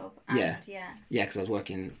daytime job. And, yeah, because I was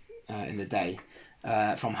working in the day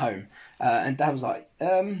from home. And Dad was like,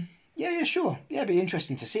 yeah, sure. Yeah, it'd be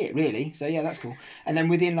interesting to see it, really. So, yeah, that's cool. And then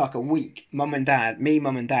within like a week, Mum and Dad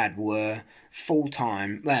were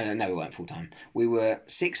full-time. Well, no, we weren't full-time. We were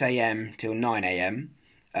 6 a.m. till 9 a.m.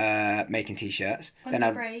 Making T-shirts. Then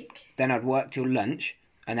I'd work till lunch,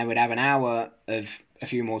 and then we'd have an hour of a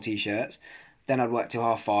few more T-shirts. Then I'd work till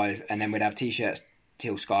 5:30, and then we'd have T-shirts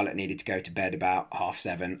till Scarlett needed to go to bed about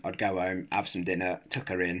 7:30. I'd go home, have some dinner, tuck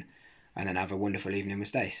her in, and then have a wonderful evening with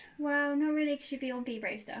Stace. Well, not really, because you'd be on Be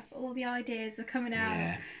Brave stuff. All the ideas were coming out.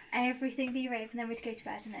 Yeah. Everything Be Brave, and then we'd go to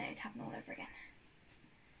bed, and then it'd happen all over again.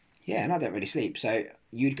 Yeah, and I don't really sleep, so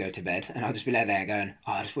you'd go to bed, and I'll just be there going,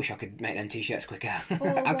 "Oh, I just wish I could make them t-shirts quicker.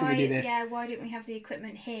 How can we do this?" Yeah, why didn't we have the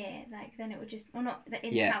equipment here? Like, then it would just, well, not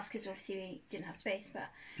in the house, because obviously we didn't have space, but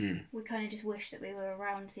we kind of just wish that we were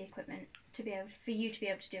around the equipment to be able for you to be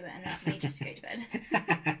able to do it, and not me just to go to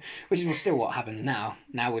bed. Which is still what happens now.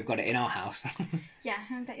 Now we've got it in our house. Yeah,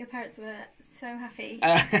 I bet your parents were so happy.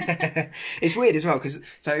 It's weird as well, because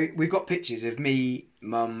so we've got pictures of me,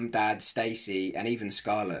 Mum, Dad, Stacey, and even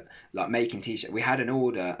Scarlett, like making t-shirts. We had an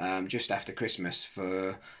order just after Christmas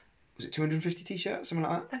for, was it 250 t-shirts, something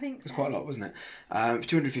like that? I think so. It was quite a lot, wasn't it?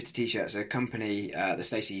 250 t-shirts. A company that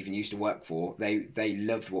Stacey even used to work for, they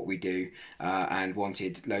loved what we do and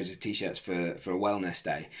wanted loads of t-shirts for a wellness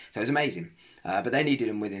day. So it was amazing. But they needed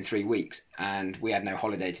them within 3 weeks, and we had no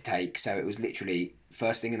holiday to take, so it was literally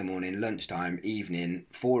first thing in the morning, lunchtime, evening,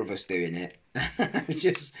 4 of us doing it.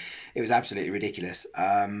 It was absolutely ridiculous.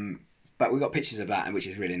 But we got pictures of that, which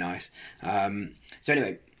is really nice. So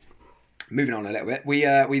anyway, moving on a little bit,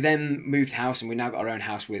 we then moved house, and we now got our own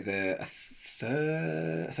house with a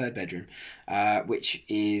third bedroom, which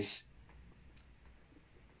is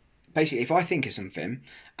basically, if I think of something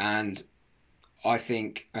and I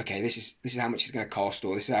think, okay, this is how much it's going to cost,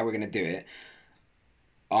 or this is how we're going to do it,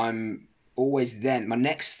 I'm always then, my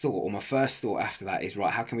next thought, or my first thought after that is,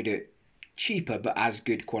 right, how can we do it cheaper but as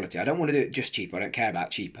good quality? I don't want to do it just cheaper. I don't care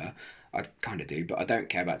about cheaper. I kind of do, but I don't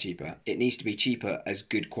care about cheaper. It needs to be cheaper as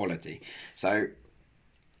good quality. So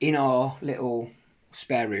in our little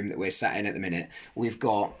spare room that we're sat in at the minute, we've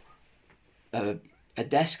got a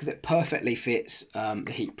desk that perfectly fits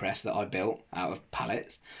the heat press that I built out of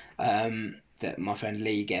pallets that my friend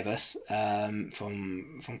Lee gave us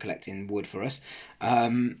from collecting wood for us.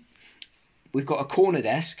 We've got a corner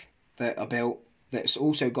desk that I built that's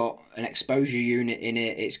also got an exposure unit in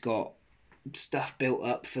it. It's got stuff built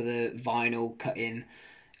up for the vinyl cutting.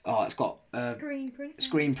 Oh, it's got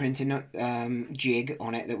screen printing jig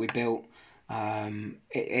on it that we built.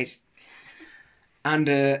 It's and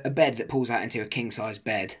a bed that pulls out into a king size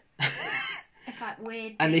bed. It's like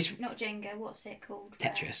weird. And this, not Jenga. What's it called?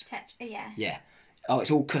 Tetris. Yeah. Yeah. Oh,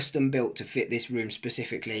 it's all custom built to fit this room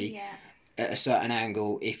specifically. Yeah. At a certain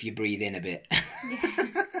angle if you breathe in a bit.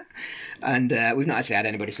 Yeah. And we've not actually had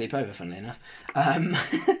anybody sleep over, funnily enough.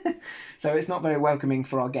 So it's not very welcoming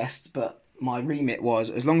for our guests, but my remit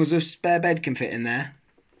was, as long as a spare bed can fit in there,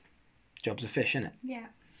 job's a fish, isn't it? Yeah.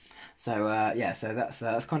 So so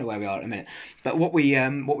that's kind of where we are at the minute. But what we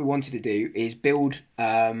wanted to do is build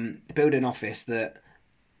an office that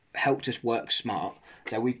helped us work smart.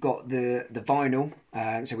 So we've got the vinyl,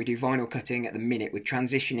 so we do vinyl cutting at the minute. We're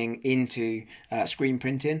transitioning into screen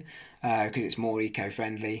printing because it's more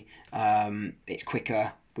eco-friendly, it's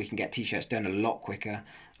quicker, we can get t-shirts done a lot quicker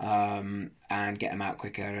and get them out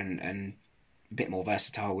quicker, and a bit more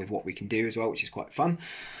versatile with what we can do as well, which is quite fun.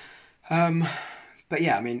 But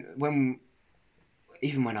yeah, I mean, when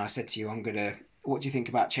I said to you, what do you think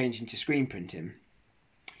about changing to screen printing?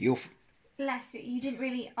 You didn't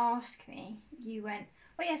really ask me. You went,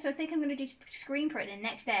 oh yeah, so I think I'm going to do screen printing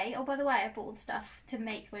next day. Oh, by the way, I bought all the stuff to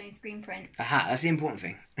make my own screen print. Aha, that's the important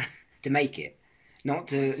thing. To make it.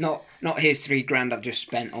 Not here's $3,000 I've just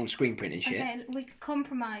spent on screen printing shit. Okay, we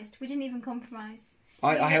compromised. We didn't even compromise.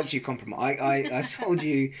 I helped you compromise. I told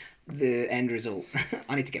you the end result.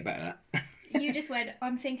 I need to get better at that. You just went,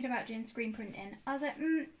 I'm thinking about doing screen printing. I was like,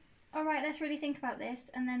 all right, let's really think about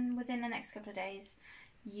this. And then within the next couple of days,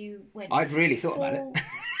 you went. I'd really thought about it.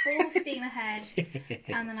 Full steam ahead,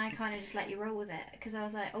 and then I kind of just let you roll with it because I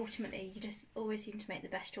was like, ultimately, you just always seem to make the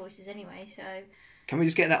best choices anyway. So. Can we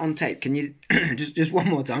just get that on tape? Can you just one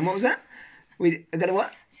more time? What was that? We gonna what?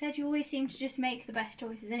 I said you always seem to just make the best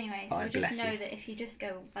choices anyway. So I just know that if you just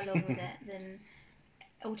go along with it, then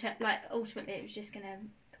ultimately it was just gonna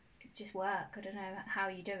just work. I don't know how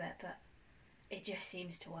you do it, but it just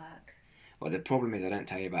seems to work. Well, the problem is I don't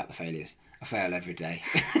tell you about the failures. I fail every day.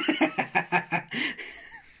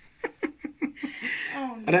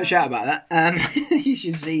 Oh, no. I don't shout about that. You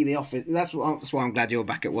should see the office. That's why I'm glad you're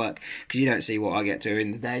back at work, because you don't see what I get to in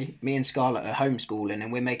the day. Me and Scarlett are homeschooling,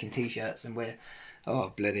 and we're making t-shirts, and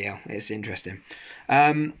oh bloody hell, it's interesting.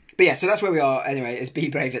 But yeah, so that's where we are anyway. It's Be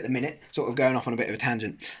Brave at the minute, sort of going off on a bit of a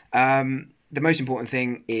tangent. The most important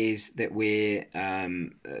thing is that we're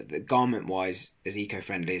garment-wise as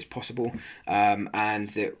eco-friendly as possible, and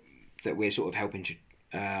that we're sort of helping to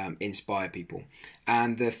inspire people.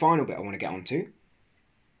 And the final bit I want to get onto,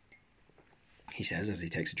 he says as he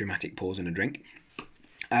takes a dramatic pause and a drink,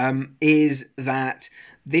 is that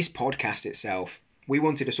this podcast itself, we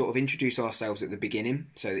wanted to sort of introduce ourselves at the beginning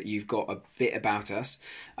so that you've got a bit about us.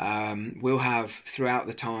 We'll have throughout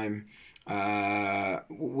the time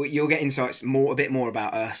You'll get insights a bit more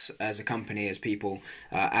about us as a company, as people,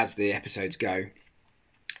 as the episodes go.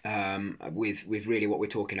 With really what we're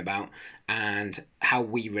talking about and how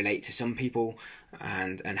we relate to some people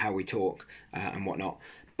and how we talk and whatnot.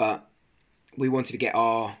 But we wanted to get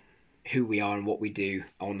who we are and what we do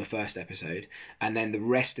on the first episode, and then the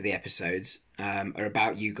rest of the episodes are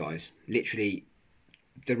about you guys. Literally,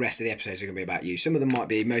 the rest of the episodes are going to be about you. Some of them might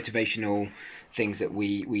be motivational things that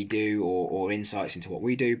we do or insights into what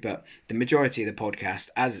we do, but the majority of the podcast,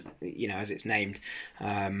 as you know, as it's named,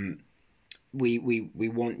 we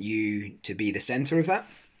want you to be the center of that.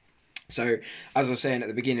 So, as I was saying at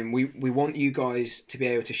the beginning, we want you guys to be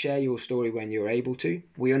able to share your story when you're able to.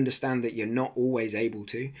 We understand that you're not always able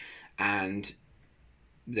to, and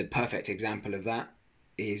the perfect example of that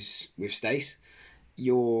is with Stace.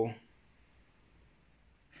 You're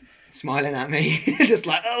smiling at me, just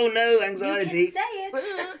like, oh no, anxiety. You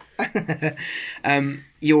can say it.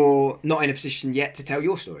 You're not in a position yet to tell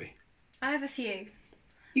your story. I have a few.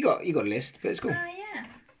 You got a list, but it's cool. Yeah,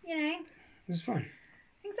 you know. It's fun.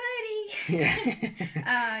 Anxiety. Yeah.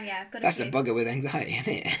 Yeah, I've got. That's the bugger with anxiety, isn't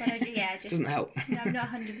it? Yeah, just doesn't help. I'm not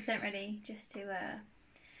 100% ready just to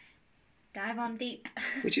dive on deep.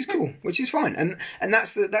 Which is cool, which is fine, and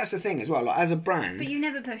that's the thing as well. Like, as a brand. But you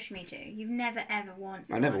never pushed me to. You've never ever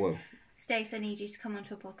once. I never will. Stace, I need you to come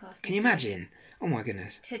onto a podcast. Can you imagine? Oh my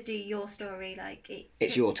goodness. To do your story, like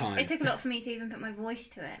it's your time. It took a lot for me to even put my voice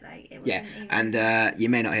to it. Like it wasn't even... and you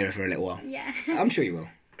may not hear it for a little while. Yeah. I'm sure you will.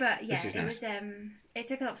 But yeah, it was. It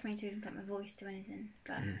took a lot for me to even put my voice to anything.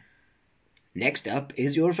 But next up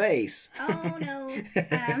is your face. Oh no.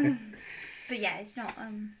 But yeah, it's not.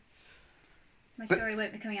 My story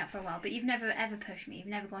won't be coming out for a while. But you've never ever pushed me. You've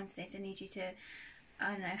never gone to say, I need you to,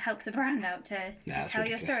 I don't know, help the brand out to tell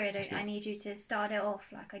your story. I need you to start it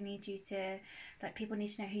off. Like, I need you to, like, people need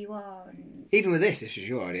to know who you are. And even with this was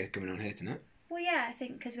your idea coming on here tonight. Well, yeah, I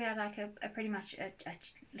think because we had like a pretty much a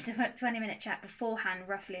 20-minute chat beforehand,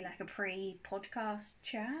 roughly like a pre-podcast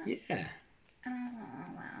chat. Yeah. And I was like,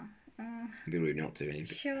 oh wow. It'd be rude not to. Anyway.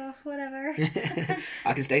 Sure, whatever.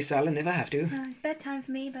 I can stay silent if I have to. It's bedtime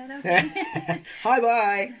for me, but okay. Hi,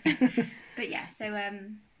 bye. But yeah, so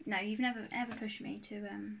no, you've never ever pushed me to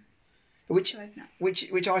which to open up.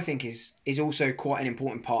 Which I think is also quite an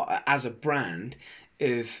important part as a brand.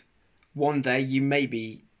 Of one day you may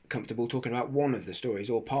be comfortable talking about one of the stories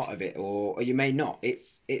or part of it, or you may not.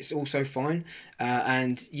 It's also fine,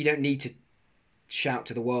 and you don't need to shout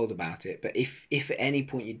to the world about it. But if at any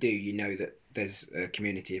point you do, you know that there's a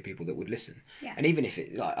community of people that would listen. Yeah. And even if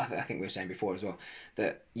it, like I think we were saying before as well,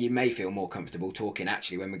 that you may feel more comfortable talking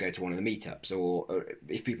actually when we go to one of the meetups, or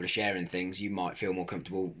if people are sharing things, you might feel more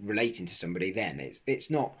comfortable relating to somebody. Then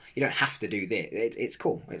it's not, you don't have to do this. It's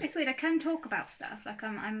cool. It's weird. I can talk about stuff, like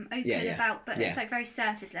I'm open about, but it's like very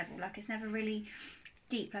surface level. Like it's never really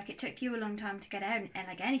deep. Like it took you a long time to get out and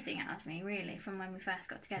like anything out of me, really, from when we first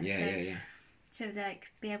got together. Yeah. To like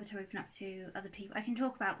be able to open up to other people. I can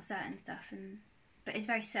talk about certain stuff, but it's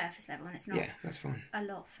very surface level, and it's not. Yeah, that's fine. A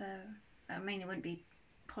lot for. I mean, it wouldn't be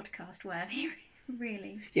podcast worthy,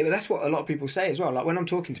 really. Yeah, but that's what a lot of people say as well. Like when I'm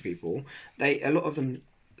talking to people, a lot of them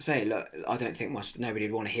say, "Look, I don't think nobody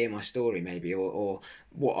would want to hear my story, maybe, or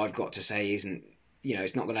what I've got to say isn't,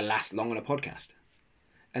 it's not going to last long on a podcast."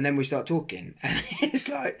 And then we start talking, and it's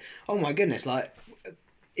like, oh my goodness, like.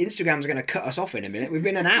 Instagram's going to cut us off in a minute. We've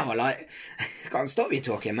been an hour. Like, can't stop you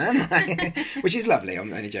talking, man. Which is lovely.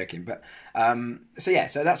 I'm only joking, but so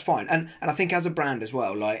that's fine. And I think as a brand as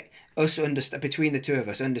well, like us between the two of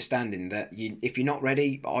us, understanding that if you're not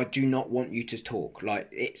ready, I do not want you to talk.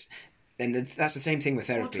 Like and that's the same thing with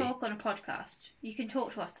therapy. Or talk on a podcast. You can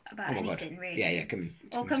talk to us about anything, really. Yeah.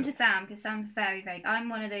 Come to Sam, because Sam's very vague. I'm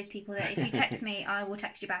one of those people that if you text me, I will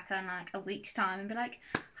text you back in like a week's time and be like,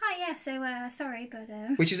 hi, yeah, so sorry, but...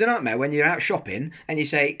 Which is a nightmare when you're out shopping and you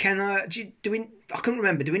say, I couldn't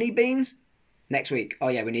remember, do we need beans? Next week. Oh,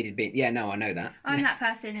 yeah, we needed beans. Yeah, no, I know that. I'm that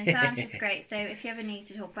person, and Sam's just great. So if you ever need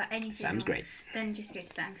to talk about anything... Sam's great. Then just go to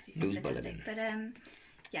Sam, because he's fantastic. But,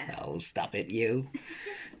 yeah. Oh, stop it, you.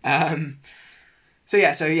 So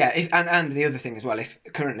yeah, and the other thing as well, if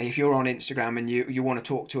you're on Instagram and you want to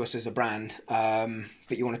talk to us as a brand,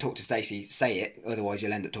 but you want to talk to Stacey, say it. Otherwise,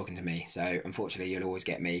 you'll end up talking to me. So unfortunately, you'll always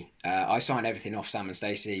get me. I sign everything off Sam and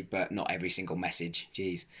Stacey, but not every single message.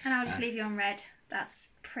 Jeez. And I'll just leave you on red. That's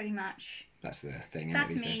pretty much. That's the thing.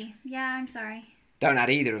 That's me. Days. Yeah, I'm sorry. Don't add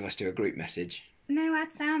either of us to a group message. No,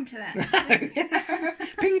 add Sam to it.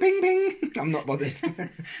 Ping, ping, ping. I'm not bothered.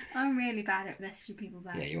 I'm really bad at messaging people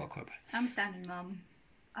back. Yeah, you are quite bad. I'm a standing mum.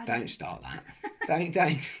 Don't start that. don't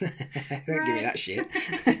give me that shit.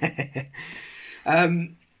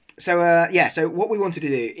 So what we wanted to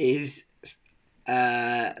do is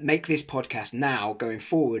make this podcast now going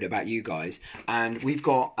forward about you guys, and we've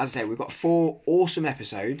got, as I say, we've got 4 awesome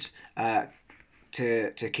episodes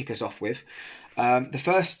to kick us off with. The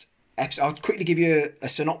first episode, I'll quickly give you a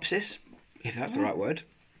synopsis, if that's the right word.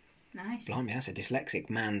 Nice. Blimey, that's a dyslexic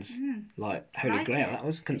man's like holy grail. That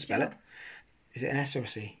was. Couldn't spell it. Is it an S or a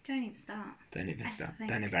C? Don't even start. Don't even start.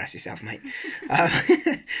 Don't embarrass yourself, mate.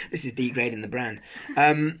 This is degrading the brand.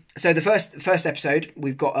 So the first episode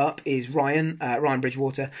we've got up is Ryan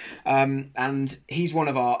Bridgewater, and he's one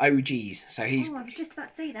of our OGs. So he's. Oh, I was just about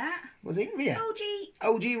to say that. Was he? Yeah.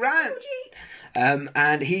 OG Ryan. OG.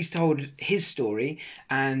 And he's told his story,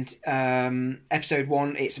 and episode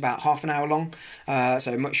 1, it's about half an hour long,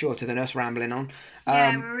 so much shorter than us rambling on.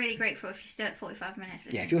 Yeah, we're really grateful if you stay at 45 minutes.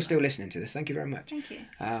 Yeah, if you're still listening to this, thank you very much. Thank you.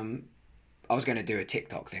 I was going to do a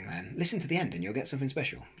TikTok thing then. Listen to the end and you'll get something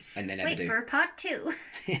special. And then wait for part 2.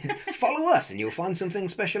 Follow us and you'll find something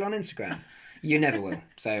special on Instagram. You never will,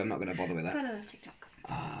 so I'm not going to bother with that. God, I love TikTok.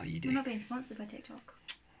 Oh, you do. We're not being sponsored by TikTok.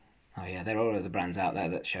 Oh yeah, there are other brands out there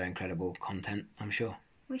that show incredible content, I'm sure.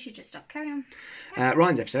 We should just stop. Carry on.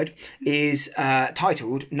 Ryan's episode is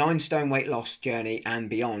titled 9 Stone Weight Loss Journey and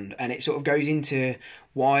Beyond, and it sort of goes into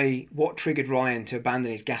what triggered Ryan to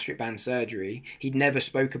abandon his gastric band surgery. He'd never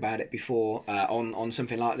spoke about it before on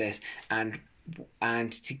something like this, and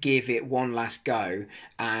to give it one last go,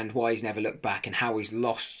 and why he's never looked back, and how he's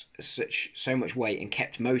lost so much weight and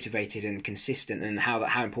kept motivated and consistent, and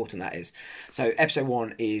how important that is. So episode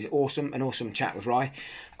 1 is awesome, an awesome chat with Ryan.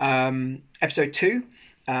 Episode 2,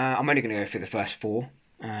 I'm only going to go for the first 4.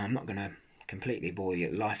 I'm not going to completely bore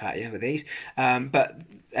your life out of you with these. But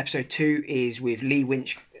episode 2 is with Lee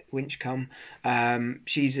Winchcombe.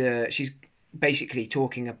 She's basically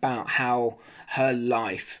talking about how her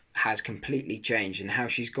life has completely changed, and how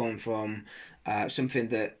she's gone from something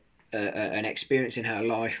that an experience in her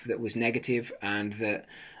life that was negative and that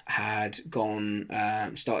had gone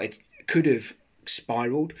could have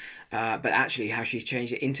spiraled, but actually how she's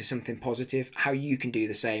changed it into something positive, how you can do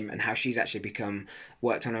the same, and how she's actually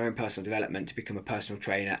worked on her own personal development to become a personal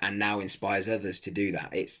trainer and now inspires others to do that.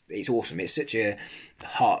 It's awesome. It's such a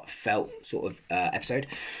heartfelt sort of episode.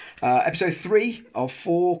 Episode 3 of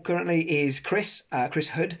 4 currently is Chris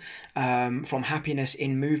Hood from Happiness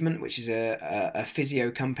in Movement, which is a physio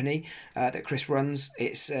company that Chris runs.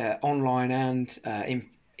 It's online and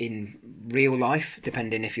in real life,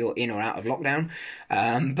 depending if you're in or out of lockdown.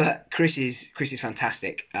 But Chris is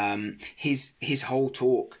fantastic. His whole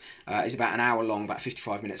talk is about an hour long, about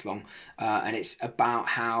 55 minutes long, and it's about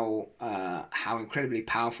how incredibly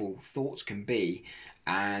powerful thoughts can be,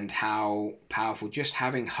 and how powerful just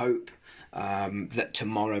having hope that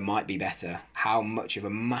tomorrow might be better, how much of a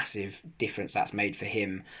massive difference that's made for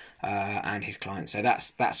him and his clients. So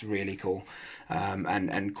that's really cool,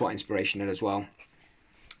 and quite inspirational as well.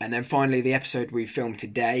 And then finally, the episode we filmed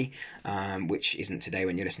today, which isn't today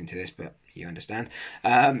when you're listening to this, but you understand.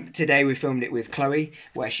 Today we filmed it with Chloe,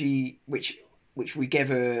 which we gave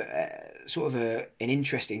an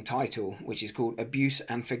interesting title, which is called Abuse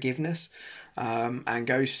and Forgiveness, and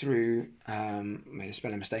goes through, made a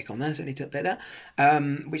spelling mistake on there, so I need to update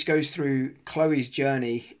that, which goes through Chloe's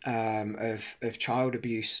journey of child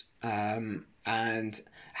abuse, and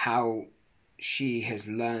how she has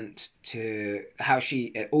learnt how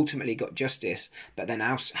she ultimately got justice, but then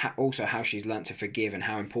also how she's learnt to forgive, and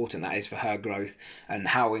how important that is for her growth, and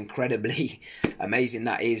how incredibly amazing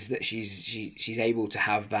that is that she's able to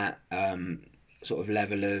have that sort of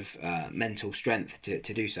level of mental strength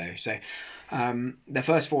to do so. So the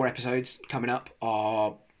first 4 episodes coming up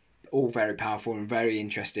are all very powerful and very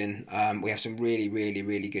interesting. We have some really, really,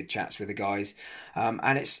 really good chats with the guys,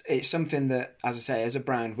 and it's something that, as I say, as a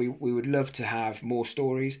brand, we would love to have more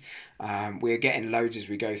stories. We're getting loads as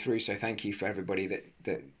we go through, so thank you for everybody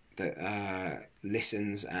that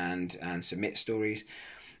listens and submits stories.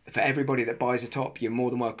 For everybody that buys a top, you're more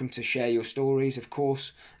than welcome to share your stories, of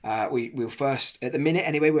course. We'll first, at the minute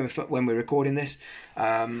anyway, when we're recording this,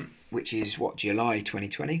 which is July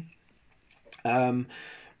 2020.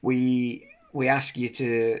 We ask you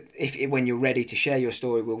to, if when you're ready to share your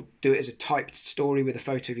story, we'll do it as a typed story with a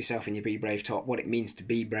photo of yourself in your Be Brave top. What it means to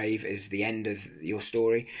be brave is the end of your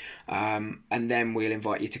story, and then we'll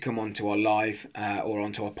invite you to come onto our live or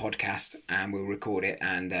onto our podcast, and we'll record it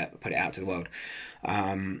and put it out to the world.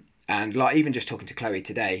 And like even just talking to Chloe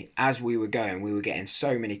today, as we were going, we were getting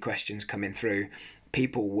so many questions coming through.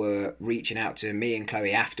 People were reaching out to me and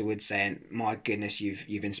Chloe afterwards saying, my goodness,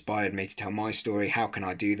 you've inspired me to tell my story. How can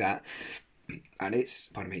I do that? And it's,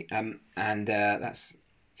 pardon me, that's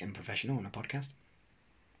unprofessional on a podcast.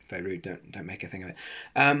 very rude. Don't make a thing of it.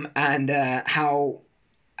 And how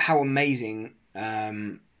amazing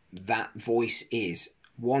that voice is.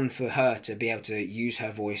 One, for her to be able to use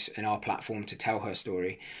her voice and our platform to tell her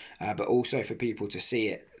story, but also for people to see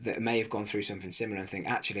it that may have gone through something similar and think,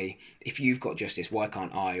 actually, if you've got justice, why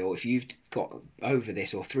can't I? Or if you've got over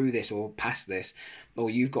this or through this or past this,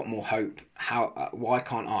 or you've got more hope, why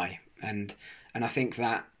can't I? And I think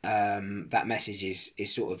that that message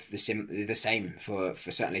is sort of the same for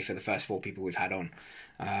certainly for the first 4 people we've had on.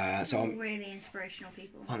 So really inspirational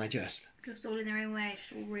people. Aren't they just all in their own way,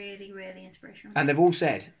 just all really, really inspirational. And they've all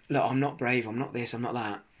said, look, I'm not brave, I'm not this, I'm not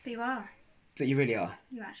that. But you are. But you really are.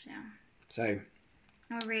 You actually are. So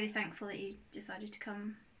I'm really thankful that you decided to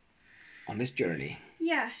come on this journey.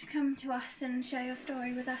 Yeah, to come to us and share your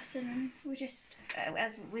story with us, and we just,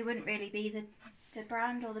 as we wouldn't really be the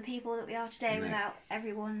brand or the people that we are today without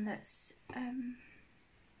everyone that's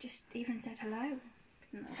just even said hello.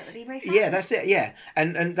 Yeah, that's it. Yeah,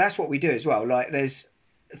 and that's what we do as well. Like, there's,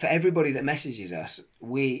 for everybody that messages us,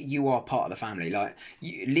 you are part of the family. Like,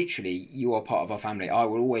 you are part of our family. I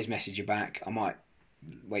will always message you back. I might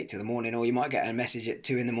wait till the morning, or you might get a message at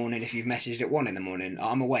 2 a.m. if you've messaged at 1 a.m.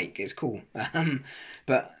 I'm awake. It's cool.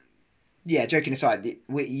 But yeah, joking aside,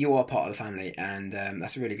 you are part of the family, and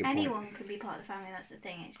that's a really good point. Anyone could be part of the family. That's the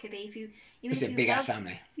thing. It could be it's a big ass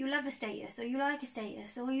family. You love a status, or you like a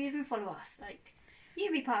status, or you even follow us. Like, you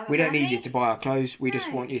be part of. We don't need you to buy our clothes. We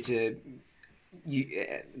just want you to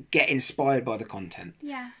get inspired by the content.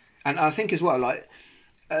 Yeah. And I think as well, like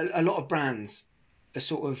a lot of brands are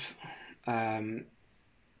sort of.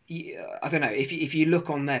 I don't know, if you look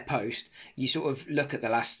on their post, you sort of look at the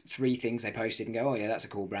last 3 things they posted and go, oh yeah, that's a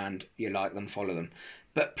cool brand, you like them, follow them.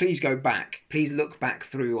 But please go back, please look back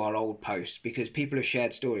through our old posts, because people have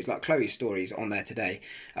shared stories, like Chloe's stories on there today,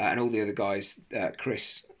 and all the other guys,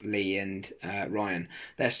 Chris, Lee and Ryan,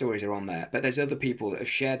 their stories are on there. But there's other people that have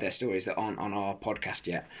shared their stories that aren't on our podcast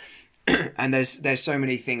yet. And there's so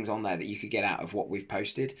many things on there that you could get out of what we've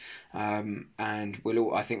posted, and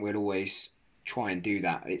I think we'll always try and do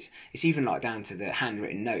that. It's even like down to the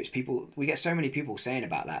handwritten notes. We get so many people saying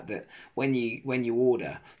about that when you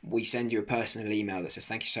order, we send you a personal email that says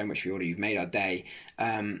thank you so much for your order, you've made our day,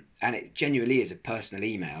 and it genuinely is a personal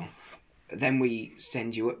email. Then we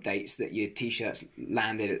send you updates that your t-shirts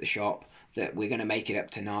landed at the shop, that we're going to make it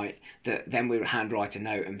up tonight, that then we handwrite a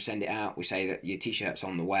note and send it out. We say that your t-shirt's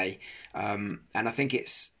on the way, and I think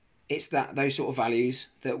it's those sort of values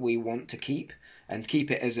that we want to keep, and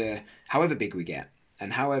keep it as however big we get,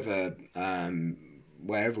 and however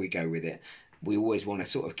wherever we go with it, we always want to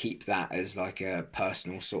sort of keep that as like a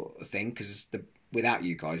personal sort of thing, because without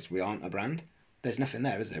you guys, we aren't a brand. There's nothing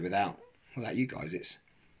there, is there? Without you guys,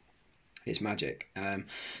 it's magic.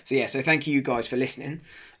 So thank you guys for listening,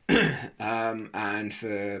 and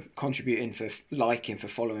for contributing, for liking, for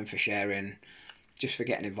following, for sharing, just for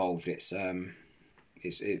getting involved. It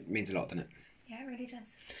means a lot, doesn't it? Yeah, it really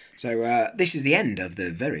does. So this is the end of the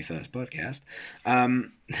very first podcast.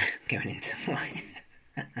 Going into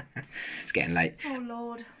it's getting late. Oh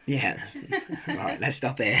Lord. Yeah. Right, let's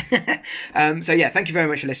stop here. So yeah, thank you very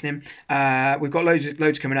much for listening. We've got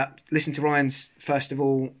loads coming up. Listen to Ryan's first of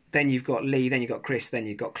all, then you've got Lee, then you've got Chris, then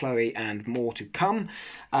you've got Chloe, and more to come.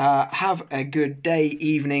 Have a good day,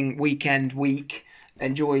 evening, weekend, week.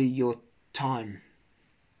 Enjoy your time.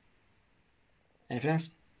 Anything else?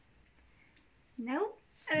 No.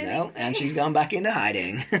 No, and she's gone back into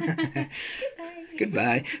hiding. Goodbye.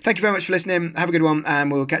 Goodbye. Thank you very much for listening. Have a good one, and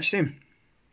we'll catch you soon.